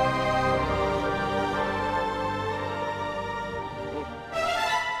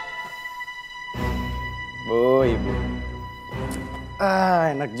 Bu, Ibu.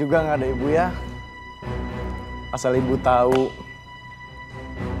 Enak juga nggak ada Ibu ya. Asal Ibu tahu,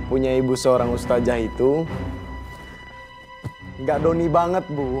 punya Ibu seorang ustazah itu nggak Doni banget,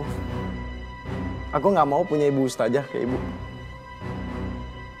 Bu. Aku nggak mau punya Ibu ustazah kayak Ibu.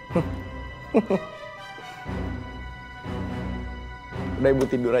 Udah Ibu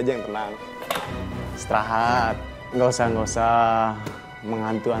tidur aja yang tenang. Istirahat. Nggak usah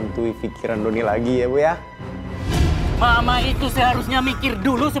menghantu-hantui pikiran Doni lagi ya, Bu ya. Mama itu seharusnya mikir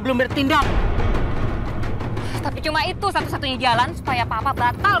dulu sebelum bertindak. Tapi cuma itu satu-satunya jalan supaya Papa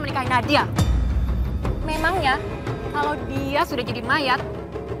batal menikahi Nadya. Memangnya kalau dia sudah jadi mayat,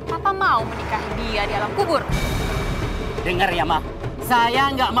 Papa mau menikahi dia di alam kubur? Dengar ya, Ma.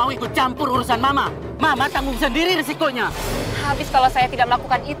 Saya nggak mau ikut campur urusan Mama. Mama tanggung sendiri risikonya. Habis kalau saya tidak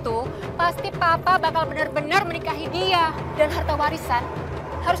melakukan itu, pasti Papa bakal benar-benar menikahi dia. Dan harta warisan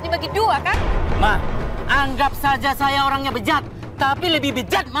harus dibagi dua, kan? Ma, anggap saja saya orangnya bejat. Tapi lebih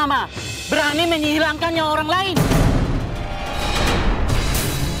bejat Mama. Berani menghilangkan nyawa orang lain.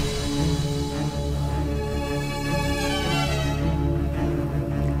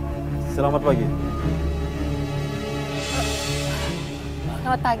 Selamat pagi.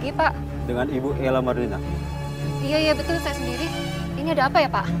 Selamat pagi, Pak. Dengan Ibu Ella Marlina. Iya, betul, saya sendiri. Ini ada apa ya,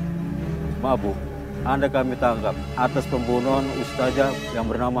 Pak? Maaf, Bu. Anda kami tangkap atas pembunuhan ustazah yang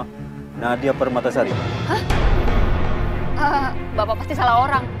bernama Nadya Permatasari. Hah? Bapak pasti salah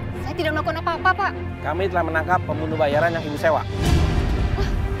orang. Saya tidak melakukan apa-apa, Pak. Kami telah menangkap pembunuh bayaran yang Ibu sewa.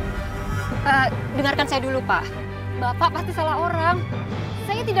 Dengarkan saya dulu, Pak. Bapak pasti salah orang.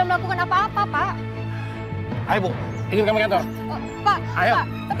 Saya tidak melakukan apa-apa, Pak. Ayo, Bu. Ikut kami kantor. Pak, ayo. Pak,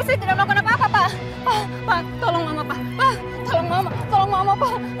 tapi saya tidak melakukan apa-apa, Pak. Pak, tolong Mama, Pak. Pak, tolong Mama,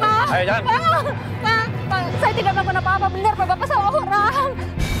 Pak. Pak, ayo, jalan. Pak, saya tidak melakukan apa-apa. Benar, Pak, Bapak salah orang.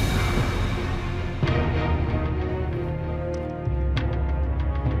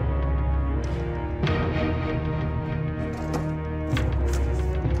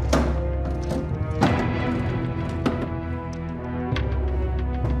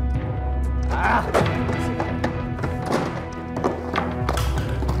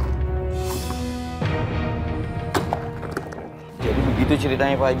 Jadi begitu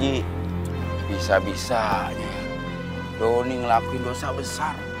ceritanya Pak Haji. Bisa-bisanya. Doni ngelakuin dosa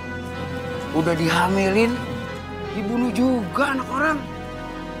besar. Udah dihamilin, dibunuh juga anak orang.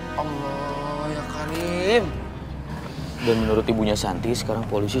 Allah ya Karim. Dan menurut ibunya Santi, sekarang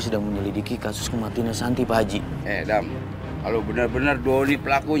polisi sedang menyelidiki kasus kematiannya Santi, Pak Haji. Dam, kalau benar-benar Doni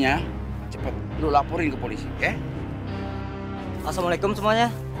pelakunya, cepet lu laporin ke polisi, ya? Assalamualaikum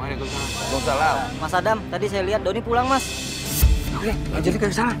semuanya. Waalaikumsalam. Mas Adam, tadi saya lihat Doni pulang, Mas. Oke, jadi ke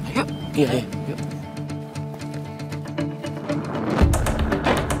sana. Yuk. Iya, yuk.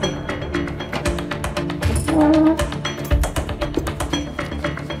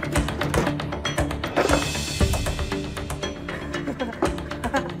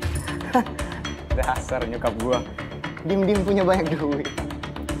 Dasar nyokap gua. Dim-dim punya banyak duit.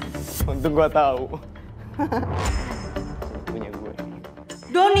 Untung gua tahu. Punya gue.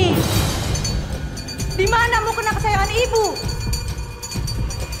 Doni, di mana mukena kesayangan ibu?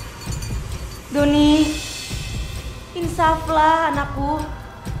 Doni, insaflah anakku,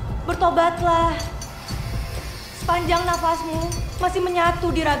 bertobatlah. Sepanjang nafasmu masih menyatu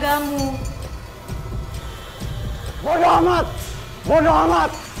di ragamu. Bodoh amat! Bodoh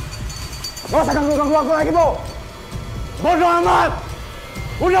amat! Gak usah ganggu-ganggu aku lagi, Bu! Bodoh amat!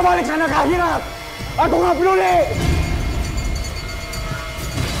 Udah balik sana ke akhirat! Aku gak peduli!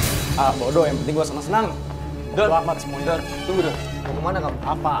 Bodoh, yang penting gua senang-senang. Bodoh amat semuanya. Tunggu, Dor. Mau kemana kamu?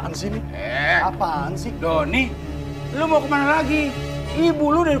 Apaan sih nih? Apaan sih? Doni, lu mau kemana lagi? Ibu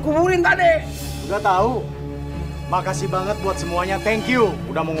lu udah dikuburin tadi. Udah tahu. Makasih banget buat semuanya, thank you.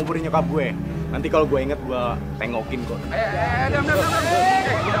 Udah mau nguburin nyokap gue. Nanti kalau gue inget, gue tengokin kok.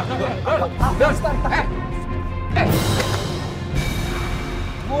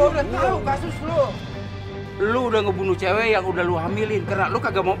 Gue udah tahu kasus lu. Lu udah ngebunuh cewek yang udah lu hamilin karena lu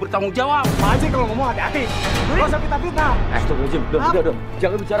kagak mau bertanggung jawab. Pak Haji kalau ngomong hati-hati. Gak usah fitnah-fitnah. Astagfirullahaladzim, udah.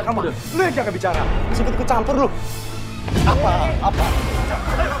 Jangan bicara kamu. Lu yang jangan bicara. Ikut campur lu. Apa?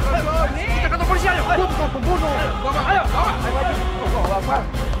 Kita kantor polisi ayo. Gue bukan pembunuh. Ayo, bawa.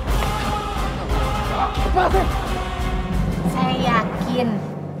 Lepasin. Saya yakin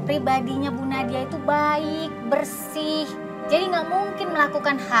pribadinya Bu Nadya itu baik, bersih. Jadi nggak mungkin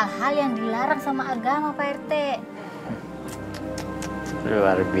melakukan hal-hal yang dilarang sama agama, Pak RT.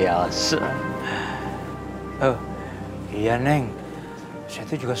 Luar biasa. Oh, iya Neng. Saya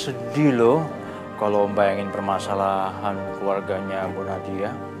tuh juga sedih loh kalau bayangin permasalahan keluarganya Bu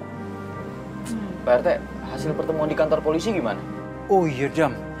Nadya. Pak RT, hasil pertemuan di kantor polisi gimana? Oh iya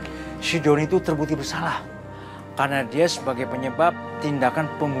Dam, si Doni itu terbukti bersalah. Karena dia sebagai penyebab tindakan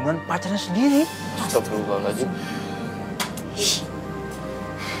pembunuhan pacarnya sendiri. Astagfirullahaladzim.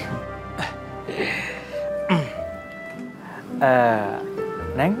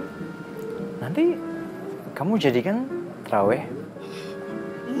 Neng, nanti kamu jadikan terawih?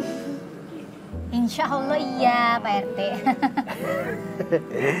 Insya Allah iya, Pak RT.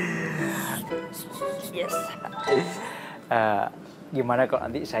 Yes. Gimana kalau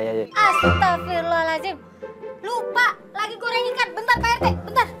nanti saya... Astagfirullahaladzim. Lupa, lagi goreng ikan. Bentar, Pak RT,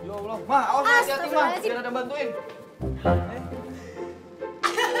 bentar. Ya Allah, Ma, awas hati-hati, Ma. Biar ada bantuin.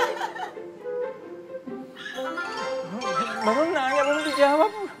 Baru nanya, belum dijawab.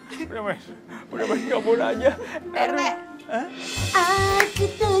 Udah mas, kabur aja. RT. Aku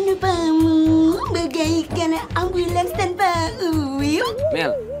tanpamu bagaikan ambulans tanpa uyuh.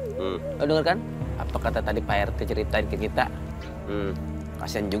 Mel, lo denger kan? Apa kata tadi Pak RT ceritain ke kita?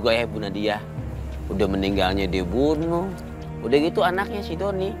 Kasian juga ya Bu Nadya. Udah meninggalnya dibunuh. Udah gitu anaknya si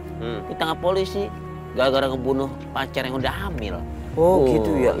Doni ditangkap polisi. Gara-gara ngebunuh pacar yang udah hamil. Oh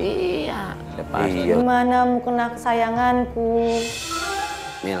gitu ya? Iya. Pasti. Gimana mukena kesayanganku?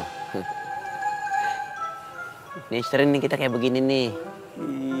 Mil. Nih sering nih kita kayak begini nih.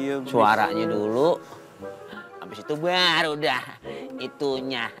 Iya. Suaranya dulu. Habis itu baru dah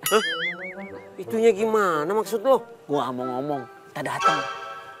itunya. Hah? Itunya gimana maksud lo? Gua mau ngomong, kita datang.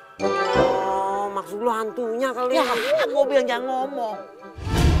 Oh, maksud lo hantunya kali ya? Gua bilang jangan ngomong.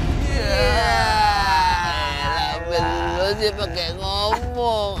 Bener sih pakai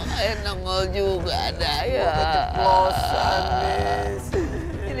ngomong, nongol juga ada ya. Keceplosan, Miss.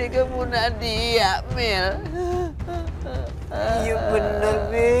 Ini kan Bu Nadya, Mil. Iya bener,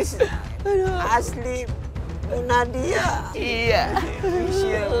 Miss. Asli Bu Nadya. Iya.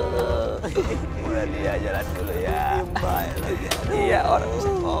 Bu Nadya jalan dulu ya. Iya, orang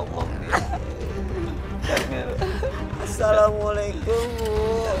bisa ngomong. Assalamualaikum, Bu.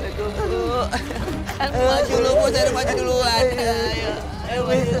 Waalaikumsalam. Maju lu, Bu. Cari maju duluan. Ayo. Ayo,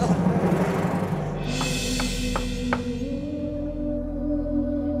 maju.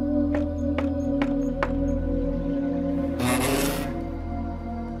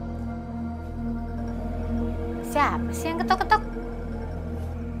 Siapa sih yang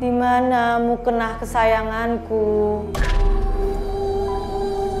Di mana mukena kesayanganku?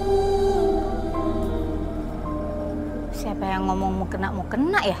 Siapa yang ngomong mukena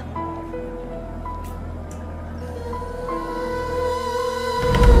ya?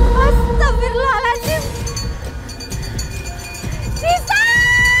 Astagfirullahaladzim. Sista!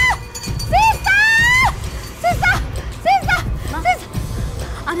 Sista! Sista! Sista! Sista!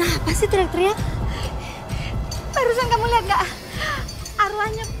 Ada apa sih teriak-teriak? Barusan kamu lihat gak?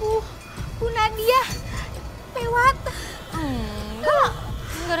 Arwahnya Bu Nadya lewat.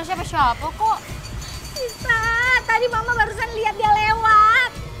 Enggak ada siapa-siapa kok. Sista, tadi Mama barusan lihat dia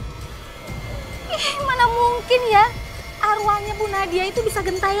lewat. Mana mungkin ya arwahnya Bu Nadya itu bisa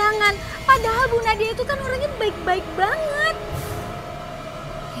gentayangan. Padahal Bu Nadya itu kan orangnya baik-baik banget.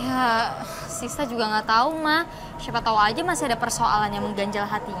 Ya, Sista juga nggak tahu, Ma. Siapa tahu aja masih ada persoalan yang mengganjal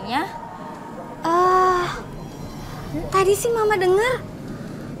hatinya. Tadi sih Mama dengar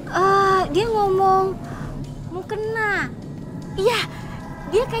dia ngomong mukena. Iya,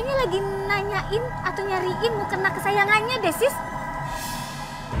 dia kayaknya lagi nanyain atau nyariin mukena kesayangannya deh, Sis.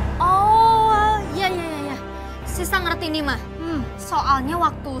 Oh, iya. Sista ngerti nih, Ma. Soalnya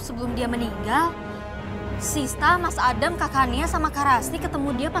waktu sebelum dia meninggal, Sista, Mas Adam, kakaknya sama Kak Rasti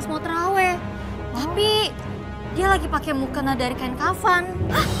ketemu dia pas mau terawih. Tapi dia lagi pakai mukena dari kain kafan.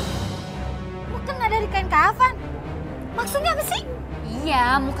 Hah? Mukena dari kain kafan? Maksudnya apa sih?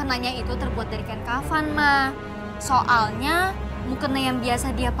 Iya, mukenanya itu terbuat dari kain kafan, Ma. Soalnya mukena yang biasa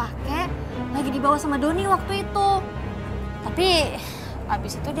dia pakai lagi dibawa sama Doni waktu itu. Tapi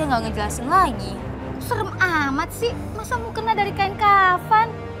abis itu dia nggak ngejelasin lagi. Serem amat sih, masa mukena dari kain kafan?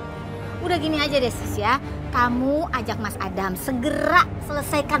 Udah gini aja deh Sis ya, kamu ajak Mas Adam segera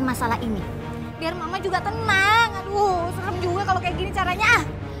selesaikan masalah ini. Biar Mama juga tenang. Aduh, serem juga kalau kayak gini caranya.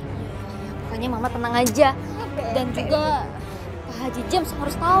 Pokoknya Mama tenang aja. Dan juga Pak Haji James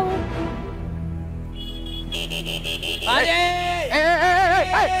harus tahu. Haji!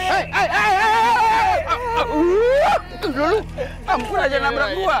 Dulu, ampun aja nabrak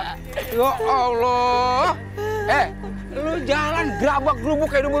gua. Ya Allah. Lu jalan gerabak-gerubuk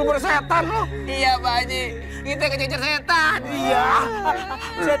kayak dubur setan lu. Iya, Pak Haji. Kita kejar setan. Iya.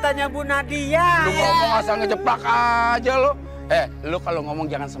 Setannya Bu Nadya. Lu ngomong asal ngejeplak aja lu. Lu kalau ngomong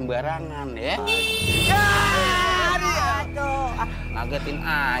jangan sembarangan ya. Ngagetin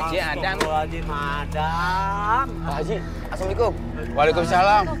aja, Adam. Adam. Pak Haji, Assalamualaikum.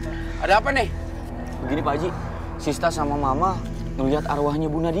 Waalaikumsalam. Ada apa nih? Begini Pak Haji, Sista sama Mama ngelihat arwahnya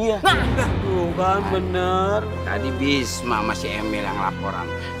Bu Nadya. Tuh kan bener. Tadi Bisma masih Emil yang laporan.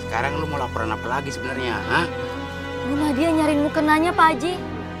 Sekarang lu mau laporan apa lagi sebenarnya, ha? Bu Nadya nyariin mukenanya, Pak Haji.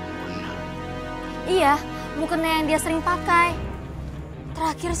 Iya, mukena yang dia sering pakai.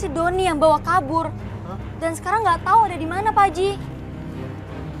 Terakhir si Doni yang bawa kabur. Dan sekarang nggak tahu ada di mana, Pak Haji.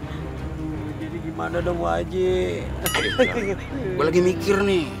 Jadi gimana dong, Bu Haji? Gue lagi mikir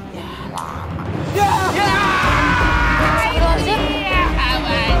nih. Ya lama.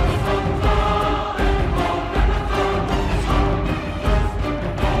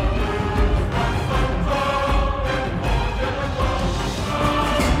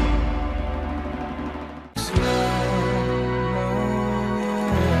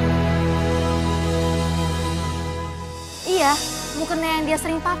 Iya, mukena yang dia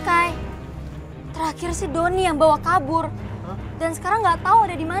sering pakai. Terakhir si Doni yang bawa kabur. Dan sekarang nggak tahu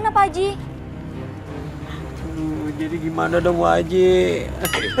ada di mana, Pak Haji. Jadi gimana dong, Bu Haji?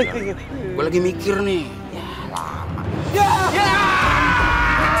 Gue lagi mikir nih. Ya lama.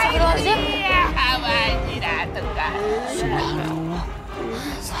 Astagfirullahaladzim. Pak Haji dateng kan. Subhanallah.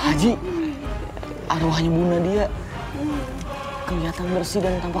 Haji, arwahnya Bu Nadya kelihatan bersih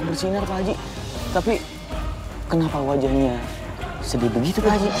dan tampak bersinar, Pak Haji. Tapi kenapa wajahnya sedih begitu,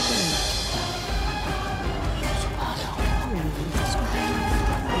 Pak Haji?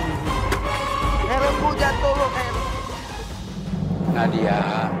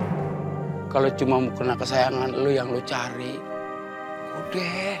 Nadya, kalau cuma mukena kesayangan lu yang lu cari,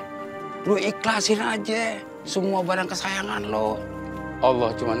 udah, lu ikhlasin aja semua barang kesayangan lu. Allah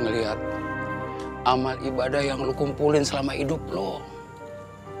cuma ngelihat amal ibadah yang lu kumpulin selama hidup lu.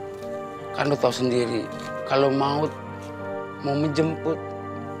 Kan lu tahu sendiri, kalau maut mau menjemput,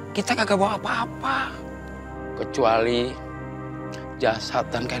 kita kagak bawa apa-apa. Kecuali jasad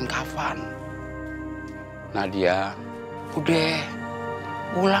dan kain kafan. Nadya, udah,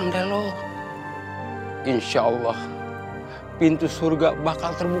 pulang deh lo. Insya Allah, pintu surga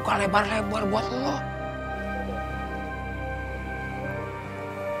bakal terbuka lebar-lebar buat lo.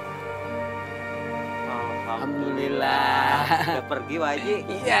 Alhamdulillah. Udah pergi, Pak Haji?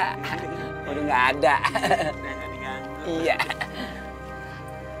 Iya. Udah nggak ada. Iya.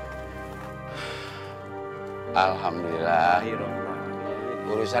 Alhamdulillah.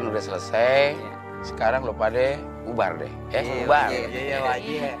 Urusan udah selesai. Sekarang lo pada bubar deh. Bubar. Iya, Pak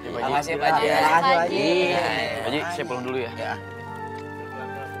Haji. Makasih, Pak Haji. Makasih, Pak Haji. Pak Haji, saya pulang dulu ya.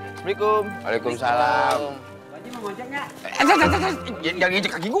 Assalamualaikum. Waalaikumsalam. Pak Haji mau ngojek nggak? Jangan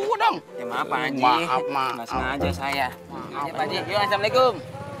injek kaki gua dong. Ya maaf, Pak Haji. Maaf. Nggak sengaja saya. Maaf, Pak Haji. Yuk, Assalamualaikum.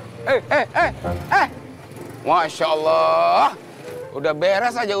 Masya Allah. Udah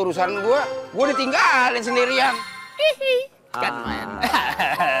beres aja urusan gua. Gua ditinggalin sendirian. Kan, Mayan.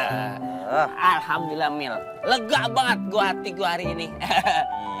 Alhamdulillah, Mil. Lega banget hati gua hari ini.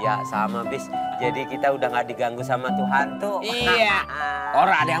 Iya, sama bis. Jadi kita udah nggak diganggu sama tuh hantu. Iya.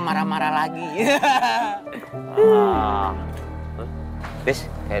 Orang ada yang marah-marah lagi. Bis,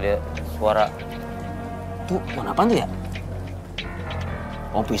 kayak ada suara. Tuh, pohon apaan tuh ya?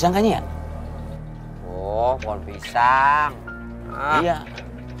 Pohon pisang kayaknya ya? Oh, pohon pisang. Iya.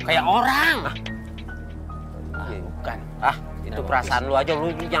 Kayak orang. Bukan. Itu perasaan lu aja,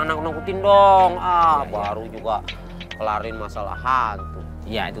 lu jangan nangkutin dong. Baru juga kelarin masalah hantu.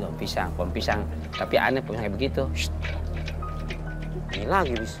 Iya, itu pohon pisang. Tapi aneh pohon kayak begitu. Shh. Ini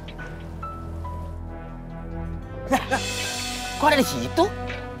lagi, bis. Kok ada di situ?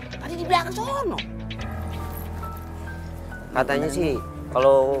 Tadi di belakang sono. Katanya sih,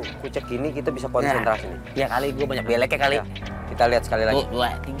 kalau kucek gini kita bisa konsentrasi nih. Ya kali, gue banyak beleknya kali. Ya, kita lihat sekali lagi. 1,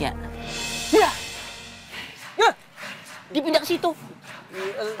 2, 3. Ya! Ya! Dipindah ke situ.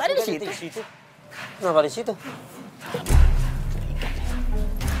 Tadi di situ. Kenapa di situ?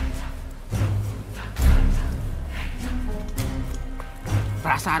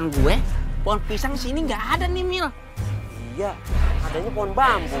 Perasaan gue, pohon pisang sini nggak ada nih, Mil. Iya, adanya pohon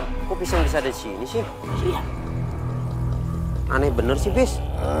bambu. Kok pisang bisa ada di sini sih? Iya. Aneh bener sih, bis.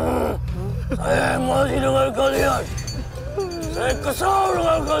 Saya emosi dengan kalian. Saya kesal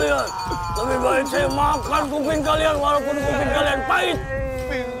dengan kalian. Lebih baik saya makan kuping kalian walaupun kuping kalian pahit.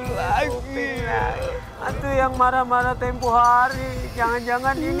 Itu yang marah-marah tempo hari.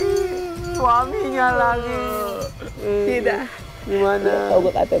 Jangan-jangan ini suaminya lagi. Tidak. Gimana? Tahu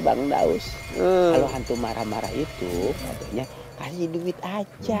kata Bang Daus. Kalau hantu marah-marah itu, katanya kasih duit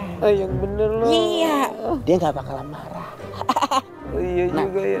aja. Yang bener loh. Iya. Dia nggak bakalan marah. Iya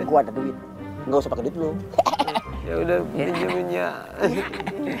juga ya. Gua ada duit. Nggak usah pakai duit lu. Ya udah pinjeminnya.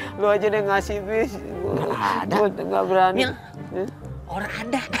 Lu aja deh ngasih, bis. Ada. Gua nggak berani. Orang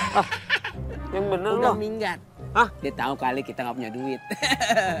ada. Yang bener udah loh. minggat. Dia tahu kali kita nggak punya duit.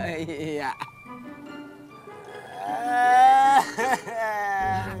 Iya.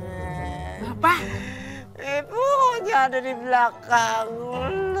 Apa? Ibunya ada di belakang.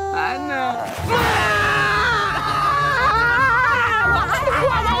 Mana?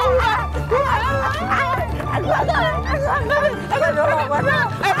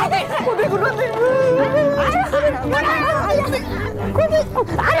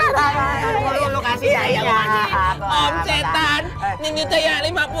 Lu kasih saya Om setan, ini saya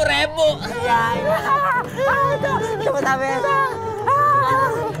 50.000. Iya. Cepet habis.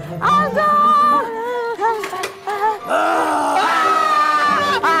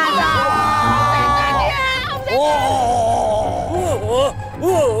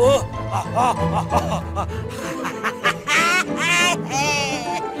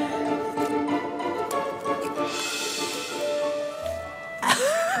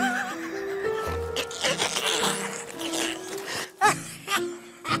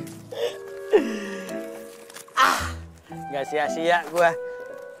 Gak sia-sia gua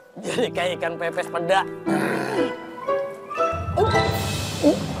jadi kayak ikan pepes peda.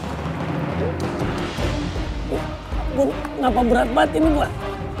 Kenapa berat banget ini gua?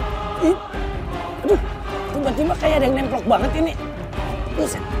 Aduh, tiba-tiba kayak ada yang nemplok banget ini.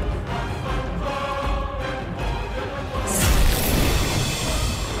 Buset.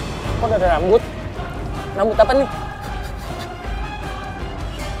 Kok ada rambut? Rambut apa nih?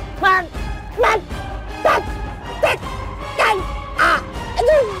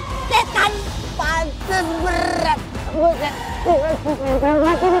 Setan pantes berat.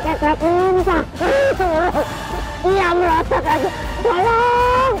 Dia merotot aja.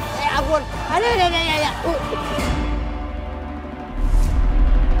 Tolong. Ampun. Aduh.